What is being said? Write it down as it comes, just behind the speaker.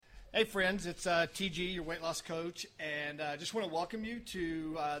Hey friends, it's TG, your weight loss coach, and I just want to welcome you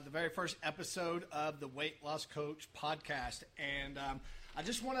to the very first episode of the Weight Loss Coach podcast. And I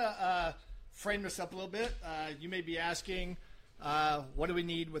just want to frame this up a little bit. You may be asking, what do we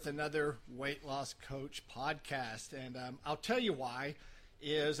need with another Weight Loss Coach podcast? And I'll tell you why.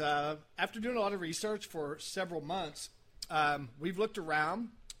 Is after doing a lot of research for several months, we've looked around,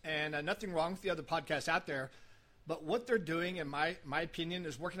 and nothing wrong with the other podcasts out there. But what they're doing, in my opinion,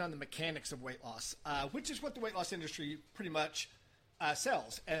 is working on the mechanics of weight loss, which is what the weight loss industry pretty much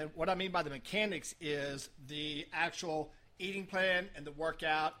sells. And what I mean by the mechanics is the actual eating plan and the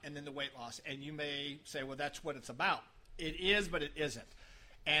workout and then the weight loss. And you may say, well, that's what it's about. It is, but it isn't.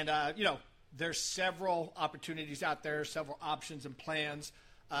 And, there's several opportunities out there, several options and plans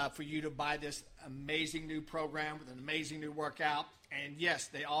for you to buy this amazing new program with an amazing new workout. And, yes,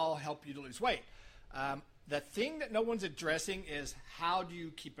 they all help you to lose weight. The thing that no one's addressing is how do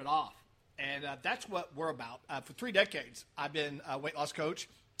you keep it off? And that's what we're about. For 3 decades, I've been a weight loss coach,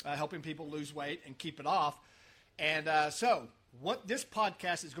 helping people lose weight and keep it off. And so what this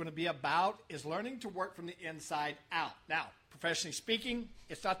podcast is going to be about is learning to work from the inside out. Now, professionally speaking,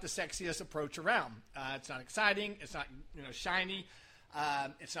 it's not the sexiest approach around. It's not exciting. It's not shiny.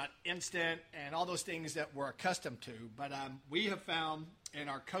 It's not instant and all those things that we're accustomed to. But we have found in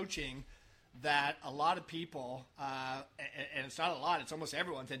our coaching that a lot of people, and it's not a lot, it's almost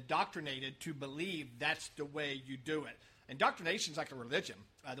everyone's indoctrinated to believe that's the way you do it. Indoctrination is like a religion.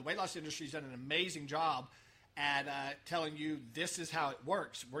 The weight loss industry has done an amazing job at telling you this is how it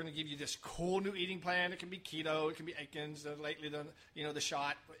works. We're going to give you this cool new eating plan. It can be keto, it can be Atkins, lately the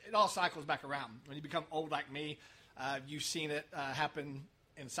shot. It all cycles back around. When you become old like me, you've seen it happen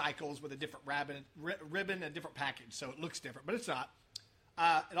in cycles with a different ribbon and a different package. So it looks different, but it's not.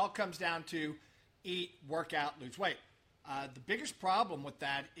 It all comes down to eat, work out, lose weight. The biggest problem with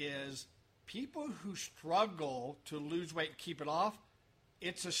that is people who struggle to lose weight and keep it off,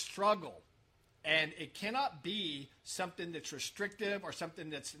 it's a struggle. And it cannot be something that's restrictive or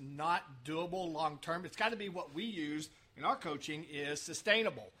something that's not doable long term. It's got to be what we use in our coaching is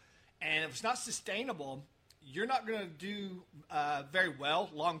sustainable. And if it's not sustainable, you're not going to do very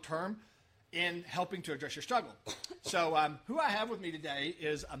well long term in helping to address your struggle. So who I have with me today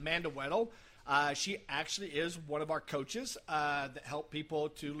is Amanda Weddle. She actually is one of our coaches that help people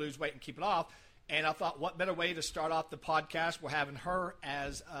to lose weight and keep it off. And I thought, what better way to start off the podcast? We're having her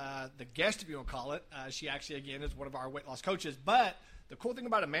as the guest, if you want to call it. She actually, again, is one of our weight loss coaches. But the cool thing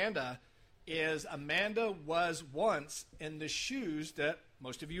about Amanda is Amanda was once in the shoes that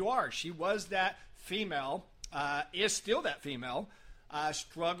most of you are. She was that female, is still that female,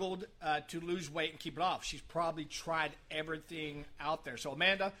 struggled to lose weight and keep it off. She's probably tried everything out there. So,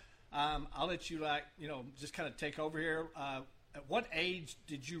 Amanda, I'll let you just kind of take over here. At what age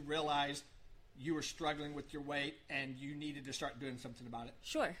did you realize you were struggling with your weight and you needed to start doing something about it?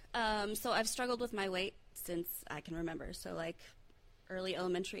 Sure. So I've struggled with my weight since I can remember. So like early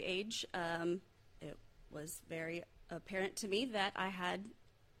elementary age, it was very apparent to me that I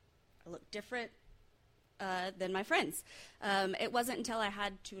looked different than my friends. It wasn't until I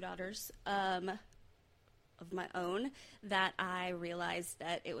had 2 daughters of my own that I realized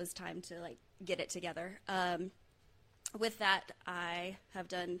that it was time to get it together. With that, I have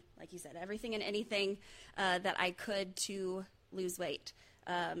done, like you said, everything and anything that I could to lose weight.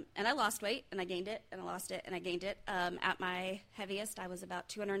 And I lost weight, and I gained it, and I lost it, and I gained it. At my heaviest, I was about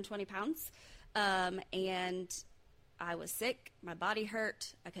 220 pounds, and I was sick. My body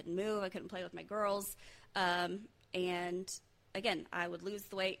hurt. I couldn't move. I couldn't play with my girls. And, again, I would lose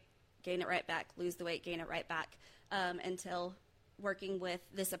the weight, gain it right back, lose the weight, gain it right back, until working with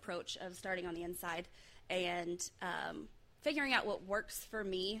this approach of starting on the inside and figuring out what works for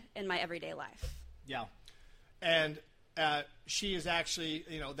me in my everyday life. Yeah. And she is actually,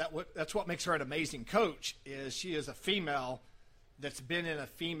 that's what makes her an amazing coach is she is a female that's been in a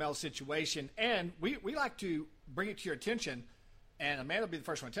female situation. And we like to bring it to your attention, and Amanda will be the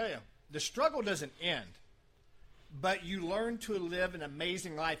first one to tell you, the struggle doesn't end. But you learn to live an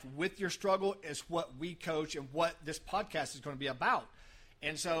amazing life with your struggle is what we coach and what this podcast is going to be about.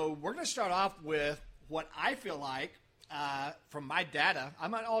 And so we're going to start off with what I feel like from my data.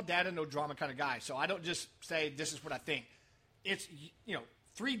 I'm an all data, no drama kind of guy. So I don't just say this is what I think. It's,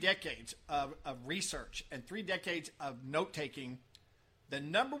 3 decades of research and 3 decades of note-taking. The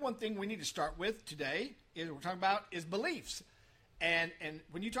number one thing we need to start with today is we're talking about is beliefs. And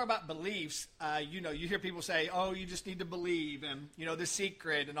when you talk about beliefs, you hear people say, oh, you just need to believe and, The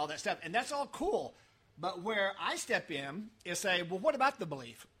Secret and all that stuff. And that's all cool. But where I step in is say, well, what about the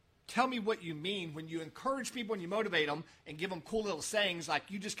belief? tell me what you mean when you encourage people and you motivate them and give them cool little sayings like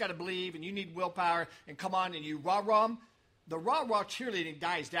you just got to believe and you need willpower and come on and you rah-rah them. The rah-rah cheerleading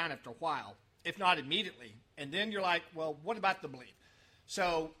dies down after a while, if not immediately. And then you're like, well, what about the belief?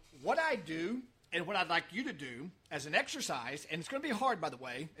 So what I do and what I'd like you to do as an exercise, and it's going to be hard, by the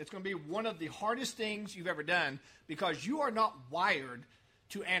way. It's going to be one of the hardest things you've ever done because you are not wired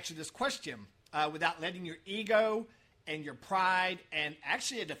to answer this question without letting your ego and your pride and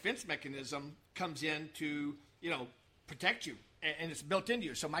actually a defense mechanism comes in to, protect you, and it's built into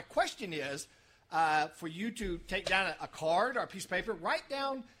you. So my question is for you to take down a card or a piece of paper, write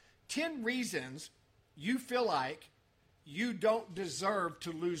down 10 reasons you feel like you don't deserve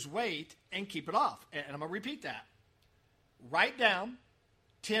to lose weight and keep it off. And I'm going to repeat that. Write down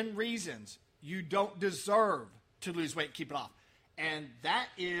 10 reasons you don't deserve to lose weight and keep it off. And that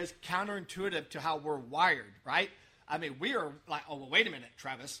is counterintuitive to how we're wired, right? I mean, we are like, oh, well, wait a minute,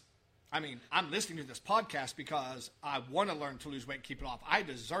 Travis. I mean, I'm listening to this podcast because I want to learn to lose weight and keep it off. I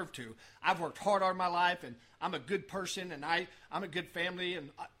deserve to. I've worked hard all my life, and I'm a good person, and I'm a good family, and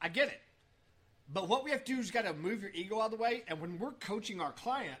I get it. But what we have to do is got to move your ego out of the way. And when we're coaching our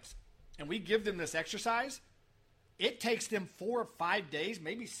clients and we give them this exercise, it takes them 4 or 5 days,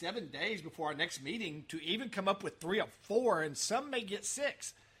 maybe 7 days before our next meeting to even come up with 3 or 4, and some may get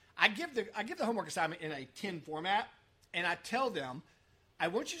 6. I give the homework assignment in a 10 format, and I tell them, I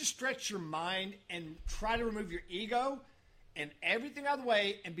want you to stretch your mind and try to remove your ego and everything out of the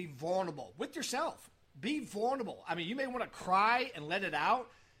way and be vulnerable with yourself. Be vulnerable. I mean, you may want to cry and let it out.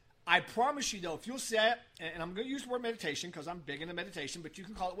 I promise you, though, if you'll sit, and I'm going to use the word meditation because I'm big into meditation, but you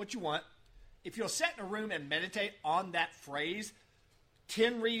can call it what you want. If you'll sit in a room and meditate on that phrase,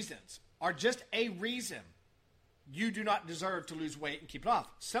 10 reasons or just a reason you do not deserve to lose weight and keep it off.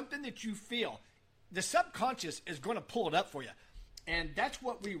 Something that you feel. The subconscious is going to pull it up for you. And that's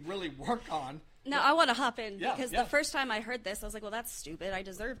what we really work on. Now, I want to hop in because the first time I heard this, I was like, well, that's stupid. I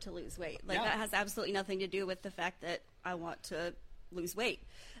deserve to lose weight. That has absolutely nothing to do with the fact that I want to lose weight.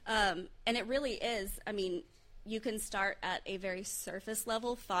 And it really is. I mean, you can start at a very surface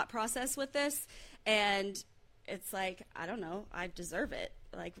level thought process with this. And it's like, I don't know, I deserve it.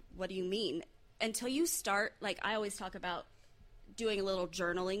 Like, what do you mean? Until you start, like I always talk about doing a little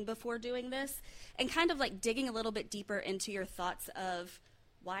journaling before doing this and kind of like digging a little bit deeper into your thoughts of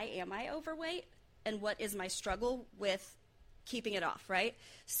why am I overweight and what is my struggle with keeping it off, right?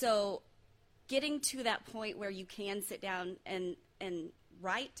 So getting to that point where you can sit down and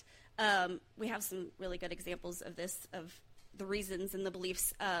write, we have some really good examples of this, of the reasons and the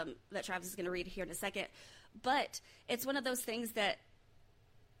beliefs that Travis is going to read here in a second. But it's one of those things that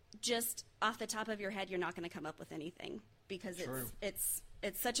just off the top of your head, you're not going to come up with anything because it's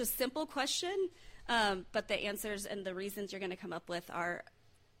such a simple question, but the answers and the reasons you're going to come up with are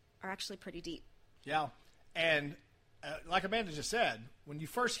actually pretty deep. Yeah, and like Amanda just said, when you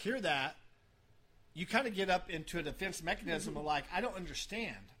first hear that, you kind of get up into a defense mechanism of like, I don't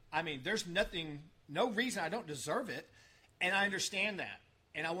understand. I mean, there's no reason I don't deserve it, and I understand that.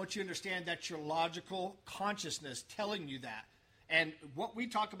 And I want you to understand that's your logical consciousness telling you that. And what we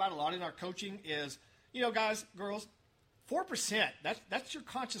talk about a lot in our coaching is, guys, girls, 4%, that's your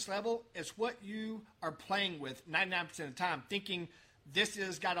conscious level. It's what you are playing with 99% of the time, thinking this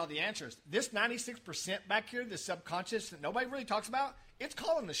has got all the answers. This 96% back here, the subconscious that nobody really talks about, it's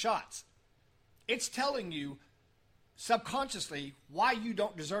calling the shots. It's telling you subconsciously why you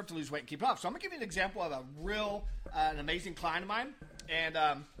don't deserve to lose weight and keep it off. So I'm going to give you an example of an amazing client of mine. And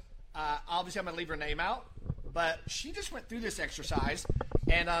obviously I'm going to leave her name out. But she just went through this exercise,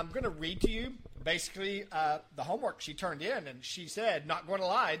 and I'm going to read to you basically the homework she turned in. And she said, not going to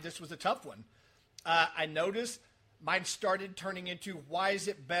lie, this was a tough one. I noticed mine started turning into why is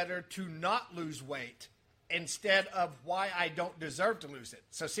it better to not lose weight instead of why I don't deserve to lose it.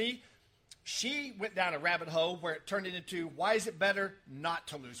 So see, she went down a rabbit hole where it turned it into why is it better not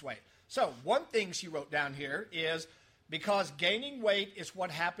to lose weight. So one thing she wrote down here is because gaining weight is what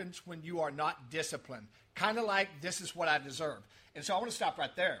happens when you are not disciplined. Kind of like this is what I deserve. And so I want to stop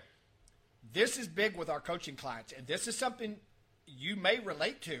right there. This is big with our coaching clients, and this is something you may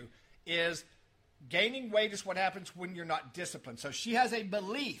relate to, is gaining weight is what happens when you're not disciplined. So she has a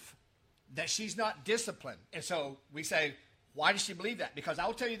belief that she's not disciplined. And so we say, why does she believe that? Because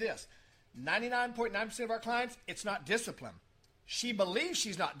I'll tell you this, 99.9% of our clients, it's not discipline. She believes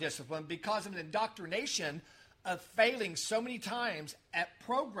she's not disciplined because of an indoctrination of failing so many times at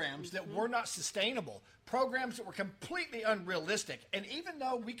programs that were not sustainable, programs that were completely unrealistic. And even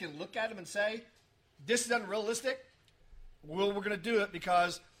though we can look at them and say, this is unrealistic, well, we're going to do it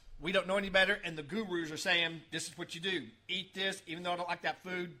because we don't know any better, and the gurus are saying, this is what you do. Eat this, even though I don't like that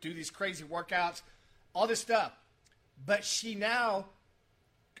food, do these crazy workouts, all this stuff. But she now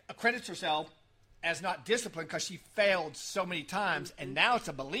accredits herself as not disciplined because she failed so many times, and now it's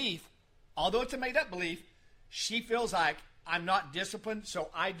a belief. Although it's a made-up belief, she feels like I'm not disciplined, so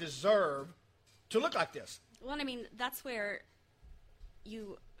I deserve to look like this. Well, I mean, that's where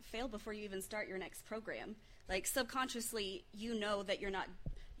you fail before you even start your next program. Like, subconsciously, you know that you're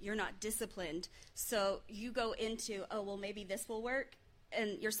not disciplined, so you go into, oh, well, maybe this will work,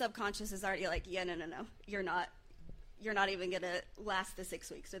 and your subconscious is already like, yeah, no, you're not even going to last the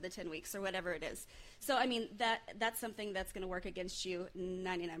 6 weeks or the 10 weeks or whatever it is. So, I mean, that's something that's going to work against you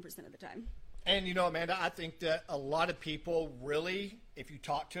 99% of the time. And, you know, Amanda, I think that a lot of people really, if you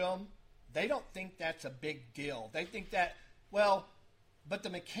talk to them, they don't think that's a big deal. They think that, well, but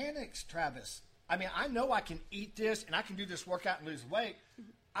the mechanics, Travis, I mean, I know I can eat this and I can do this workout and lose weight.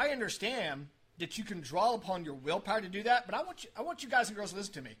 I understand that you can draw upon your willpower to do that, but I want you guys and girls to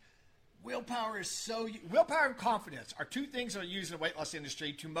listen to me. Willpower and confidence are two things that are used in the weight loss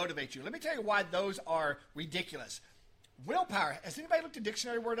industry to motivate you. Let me tell you why those are ridiculous. Willpower, has anybody looked the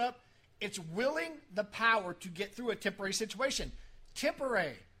dictionary word up? It's willing the power to get through a temporary situation.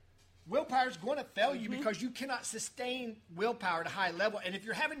 Temporary. Willpower is going to fail you because you cannot sustain willpower at a high level. And if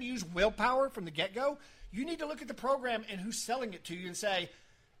you're having to use willpower from the get-go, you need to look at the program and who's selling it to you and say,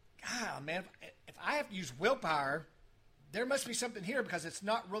 God, man, if I have to use willpower, there must be something here because it's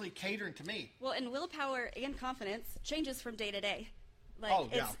not really catering to me. Well, and willpower and confidence changes from day to day. Like,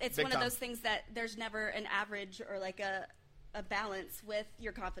 it's big one time. of those things that there's never an average or like a balance with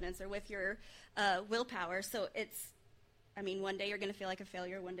your confidence or with your willpower. So it's, I mean, one day you're going to feel like a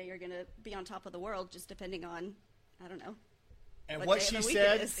failure. One day you're going to be on top of the world, just depending on, I don't know. And what she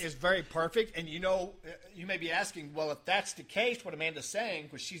said is very perfect. And, you know, you may be asking, well, if that's the case, what Amanda's saying,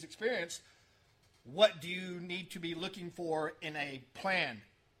 which she's experienced, what do you need to be looking for in a plan,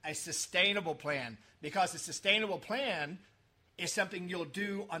 a sustainable plan? Because a sustainable plan is something you'll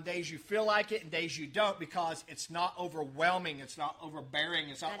do on days you feel like it and days you don't, because it's not overwhelming, it's not overbearing,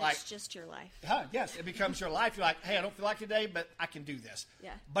 it's not like... It's just your life. Yes, it becomes your life. You're like, hey, I don't feel like today, but I can do this.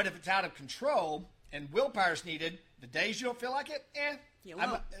 Yeah. But if it's out of control and willpower is needed, the days you don't feel like it, you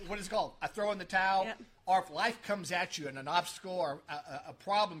won't. what is it called? I throw in the towel. Yep. Or if life comes at you and an obstacle or a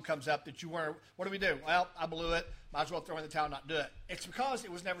problem comes up that you want to, what do? Well, I blew it. Might as well throw in the towel and not do it. It's because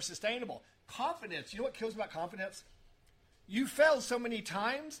it was never sustainable. Confidence. You know what kills me about confidence? You failed so many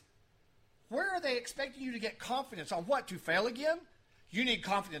times. Where are they expecting you to get confidence? On what? To fail again? You need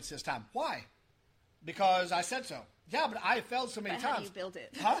confidence this time. Why? Because I said so. Yeah, but I failed so many times. How do you build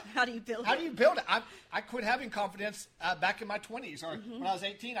it? Huh? How do you build it? How do you build it? I quit having confidence back in my 20s. Or when I was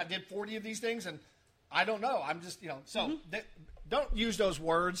 18, I did 40 of these things, and I don't know. I'm just, so don't use those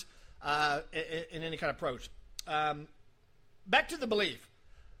words in any kind of approach. Back to the belief.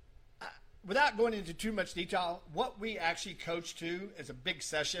 Without going into too much detail, what we actually coach to is a big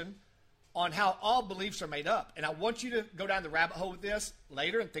session on how all beliefs are made up. And I want you to go down the rabbit hole with this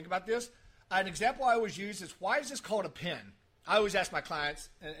later and think about this. An example I always use is, why is this called a pen? I always ask my clients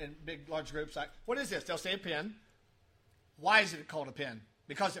in big, large groups, like, what is this? They'll say a pen. Why is it called a pen?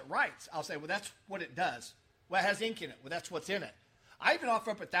 Because it writes. I'll say, well, that's what it does. Well, it has ink in it. Well, that's what's in it. I even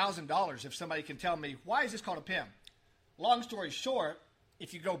offer up $1,000 if somebody can tell me, why is this called a pen? Long story short,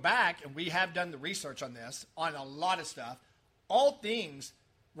 if you go back, and we have done the research on this, on a lot of stuff, all things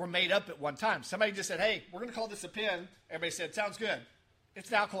were made up at one time. Somebody just said, hey, we're going to call this a pen. Everybody said, sounds good.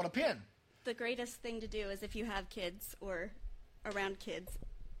 It's now called a pen. The greatest thing to do is, if you have kids or around kids,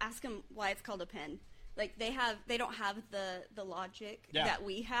 ask them why it's called a pen. Like, they don't have the logic that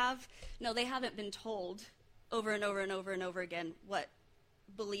we have. No, they haven't been told over and over and over and over again what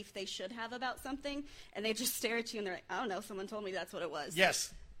belief they should have about something, and they just stare at you and they're like, I don't know, someone told me that's what it was.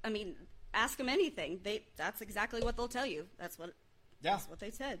 Yes. I mean, ask them anything. That's exactly what they'll tell you. That's what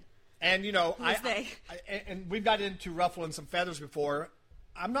they said. And, they? And we've got into ruffling some feathers before.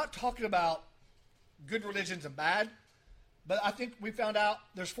 I'm not talking about good religions and bad, but I think we found out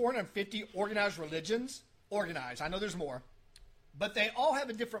there's 450 organized religions. Organized. I know there's more. But they all have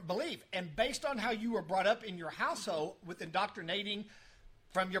a different belief. And based on how you were brought up in your household with indoctrinating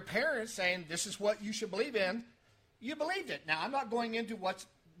from your parents saying this is what you should believe in, you believed it. Now, I'm not going into what's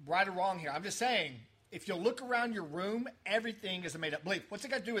right or wrong here. I'm just saying, if you look around your room, everything is a made-up belief. What's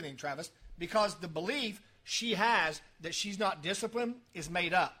it got to do with anything, Travis? Because the belief she has that she's not disciplined is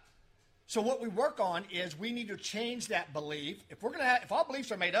made up. So what we work on is we need to change that belief. If all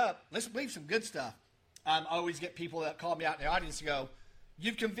beliefs are made up, let's believe some good stuff. I always get people that call me out in the audience and go,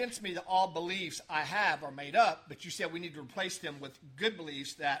 you've convinced me that all beliefs I have are made up, but you said we need to replace them with good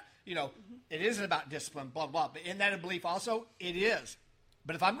beliefs that, it isn't about discipline, blah, blah, blah. But in that belief also, it is.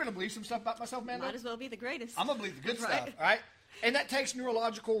 But if I'm going to believe some stuff about myself, Amanda, might as well be the greatest. I'm going to believe the good Right. stuff, all right? And that takes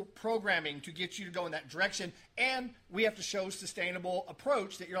neurological programming to get you to go in that direction. And we have to show sustainable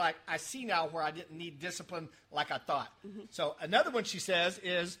approach that you're like, I see now where I didn't need discipline like I thought. So another one she says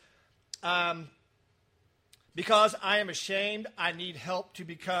is, because I am ashamed, I need help to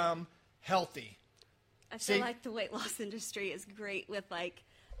become healthy. I feel like the weight loss industry is great with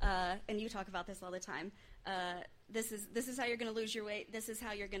and you talk about this all the time. This is how you're going to lose your weight. This is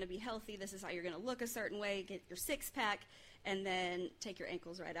how you're going to be healthy. This is how you're going to look a certain way, get your six pack, and then take your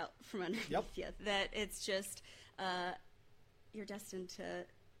ankles right out from underneath you. That it's just you're destined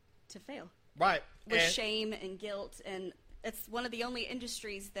to fail. Right. With shame and guilt, and it's one of the only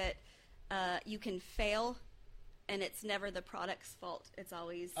industries that you can fail, and it's never the product's fault. It's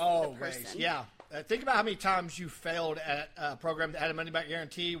always the person. Yeah. Think about how many times you failed at a program that had a money-back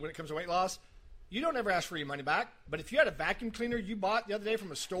guarantee when it comes to weight loss. You don't ever ask for your money back. But if you had a vacuum cleaner you bought the other day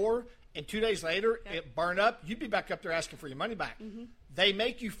from a store and 2 days later it burned up, you'd be back up there asking for your money back. They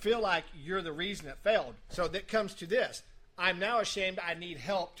make you feel like you're the reason it failed. So that comes to this. I'm now ashamed. I need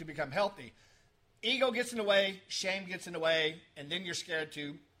help to become healthy. Ego gets in the way, shame gets in the way, and then you're scared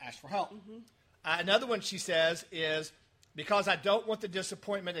to ask for help. Another one she says is, because I don't want the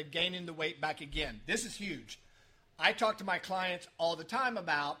disappointment of gaining the weight back again. This is huge. I talk to my clients all the time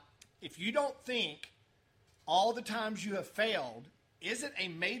about, if you don't think all the times you have failed isn't a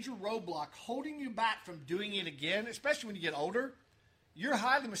major roadblock holding you back from doing it again, especially when you get older, you're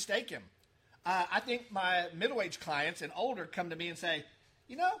highly mistaken. I think my middle-aged clients and older come to me and say,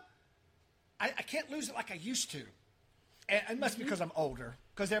 I can't lose it like I used to. And it must be because I'm older,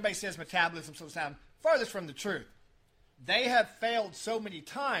 because everybody says metabolism sometimes farthest from the truth. They have failed so many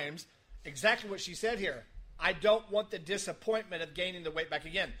times, exactly what she said here. I don't want the disappointment of gaining the weight back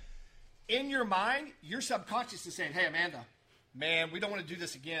again. In your mind, your subconscious is saying, hey, Amanda, man, we don't want to do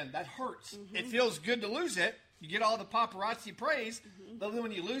this again. That hurts. It feels good to lose it. You get all the paparazzi praise, but then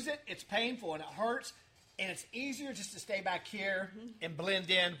when you lose it, it's painful and it hurts. And it's easier just to stay back here and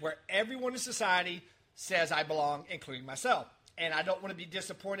blend in where everyone in society says I belong, including myself. And I don't want to be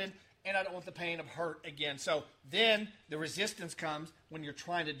disappointed, and I don't want the pain of hurt again. So then the resistance comes when you're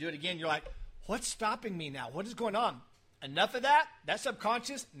trying to do it again. You're like, what's stopping me now? What is going on? Enough of that. That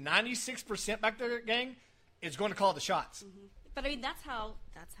subconscious, 96% back there, gang, is going to call the shots. But I mean, that's how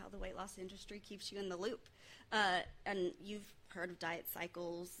the weight loss industry keeps you in the loop. And you've heard of diet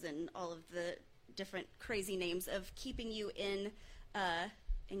cycles and all of the different crazy names of keeping you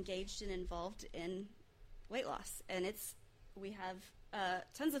engaged and involved in weight loss. And we have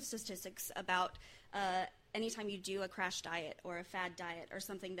tons of statistics about anytime you do a crash diet or a fad diet or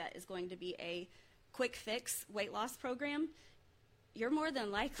something that is going to be a quick fix weight loss program, you're more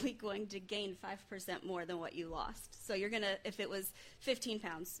than likely going to gain 5% more than what you lost. So you're going to, if it was 15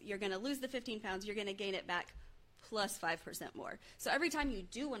 pounds, you're going to lose the 15 pounds, you're going to gain it back plus 5% more. So every time you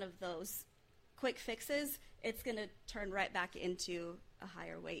do one of those quick fixes, it's going to turn right back into a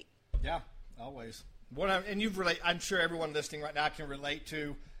higher weight. Yeah, always. I'm sure everyone listening right now can relate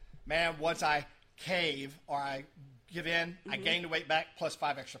to, man, once I cave or I give in, I gain the weight back plus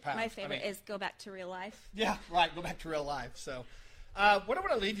 5 extra pounds. My favorite is go back to real life. Yeah, right, go back to real life. So what I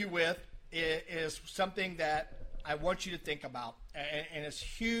want to leave you with is something that I want you to think about, and it's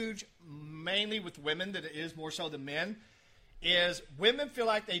huge, mainly with women, that it is more so than men, is women feel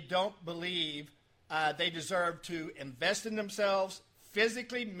like they don't believe they deserve to invest in themselves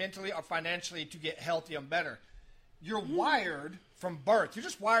physically, mentally, or financially to get healthy and better. You're wired from birth. You're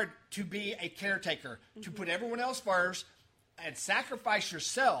just wired to be a caretaker, to put everyone else first and sacrifice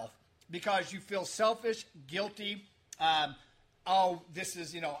yourself because you feel selfish, guilty. This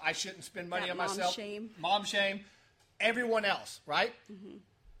is, I shouldn't spend money on myself. Mom shame. Everyone else, right?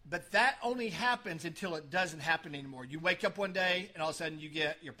 But that only happens until it doesn't happen anymore. You wake up one day and all of a sudden you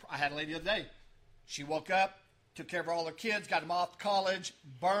get I had a lady the other day. She woke up, took care of all her kids, got them off to college,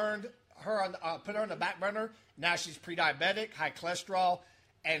 burned her put her on the back burner. Now she's pre-diabetic, high cholesterol,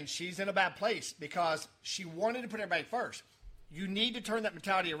 and she's in a bad place because she wanted to put everybody first. You need to turn that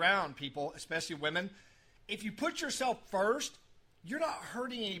mentality around, people, especially women. If you put yourself first, you're not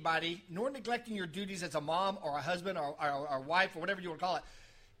hurting anybody, nor neglecting your duties as a mom or a husband or wife or whatever you want to call it.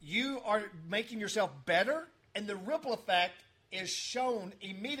 You are making yourself better, and the ripple effect is shown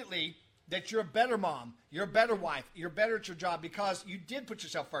immediately that you're a better mom, you're a better wife, you're better at your job because you did put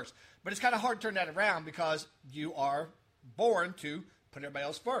yourself first. But it's kind of hard to turn that around because you are born to put everybody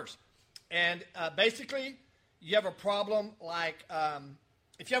else first. And basically, you have a problem like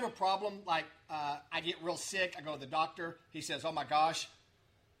if you have a problem, like I get real sick, I go to the doctor. He says, "Oh my gosh,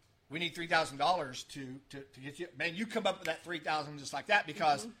 we need $3,000 to get you." Man, you come up with that $3,000 just like that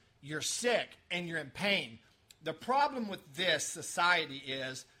because you're sick and you're in pain. The problem with this society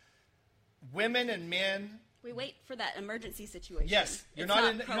is women and men. We wait for that emergency situation. Yes, you're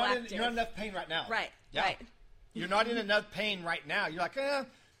not in enough pain right now. Right. Yeah. Right. You're not in enough pain right now. You're like,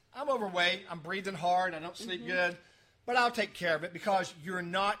 I'm overweight. I'm breathing hard. I don't sleep good. But I'll take care of it because you're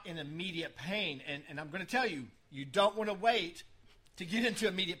not in immediate pain. And I'm going to tell you, you don't want to wait to get into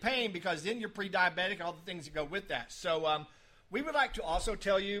immediate pain because then you're pre-diabetic and all the things that go with that. So we would like to also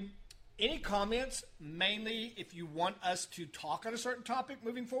tell you any comments, mainly if you want us to talk on a certain topic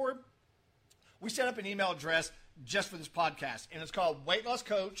moving forward. We set up an email address just for this podcast, and it's called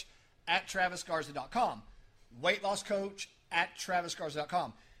weightlosscoach@travisgarza.com.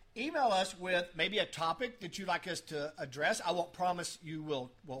 weightlosscoach@travisgarza.com. Email us with maybe a topic that you'd like us to address. I won't promise you will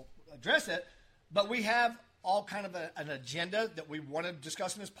address it, but we have all kind of an agenda that we want to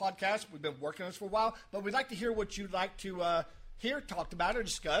discuss in this podcast. We've been working on this for a while, but we'd like to hear what you'd like to hear talked about or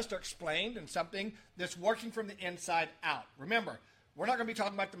discussed or explained, and something that's working from the inside out. Remember, we're not going to be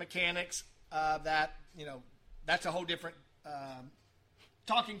talking about the mechanics. That's a whole different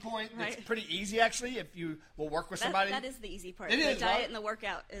talking point. Right. It's pretty easy, actually, if you will work with somebody. That is the easy part. It the is, diet right? and the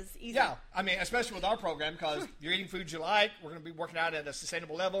workout is easy. Yeah, I mean, especially with our program, because you're eating foods you like. We're going to be working out at a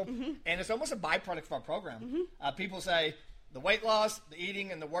sustainable level, and it's almost a byproduct of our program. People say the weight loss, the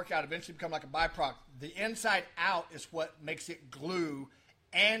eating, and the workout eventually become like a byproduct. The inside out is what makes it glue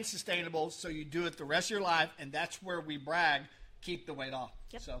and sustainable, so you do it the rest of your life, and that's where we brag, keep the weight off.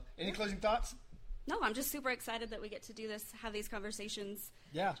 Yep. So, any closing thoughts? No, I'm just super excited that we get to do this, have these conversations.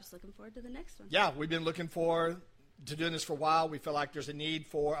 Yeah. Just looking forward to the next one. Yeah, we've been looking forward to doing this for a while. We feel like there's a need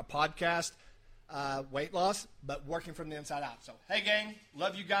for a podcast, weight loss, but working from the inside out. So, hey, gang,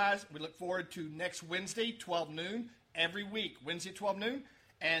 love you guys. We look forward to next Wednesday, 12 noon, every week, Wednesday, 12 noon.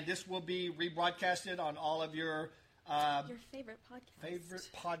 And this will be rebroadcasted on all of your favorite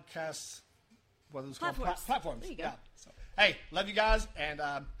podcasts. What are those Platforms. called? Platforms. There you go. Yeah. So, hey, love you guys, and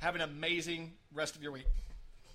have an amazing rest of your week.